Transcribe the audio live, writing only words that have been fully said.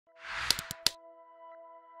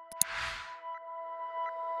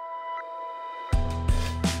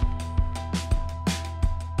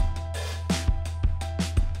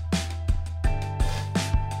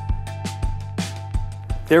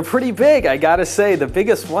They're pretty big, I gotta say. The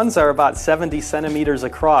biggest ones are about 70 centimeters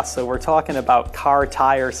across, so we're talking about car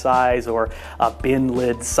tire size or a bin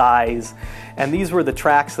lid size. And these were the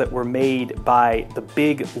tracks that were made by the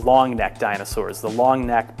big long-necked dinosaurs, the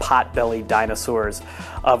long-necked pot-bellied dinosaurs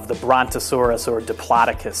of the Brontosaurus or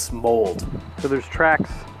Diplodocus mold. So there's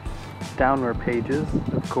tracks downward pages,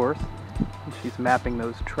 of course. And she's mapping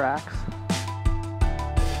those tracks.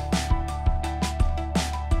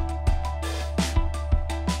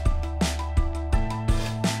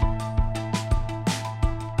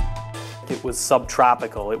 It was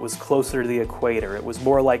subtropical, it was closer to the equator, it was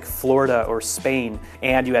more like Florida or Spain,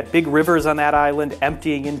 and you had big rivers on that island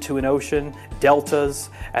emptying into an ocean, deltas,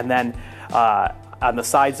 and then on the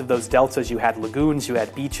sides of those deltas you had lagoons, you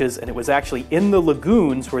had beaches, and it was actually in the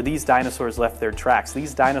lagoons where these dinosaurs left their tracks.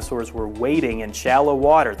 These dinosaurs were wading in shallow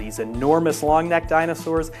water, these enormous long-necked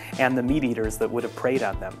dinosaurs and the meat eaters that would have preyed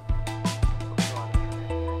on them.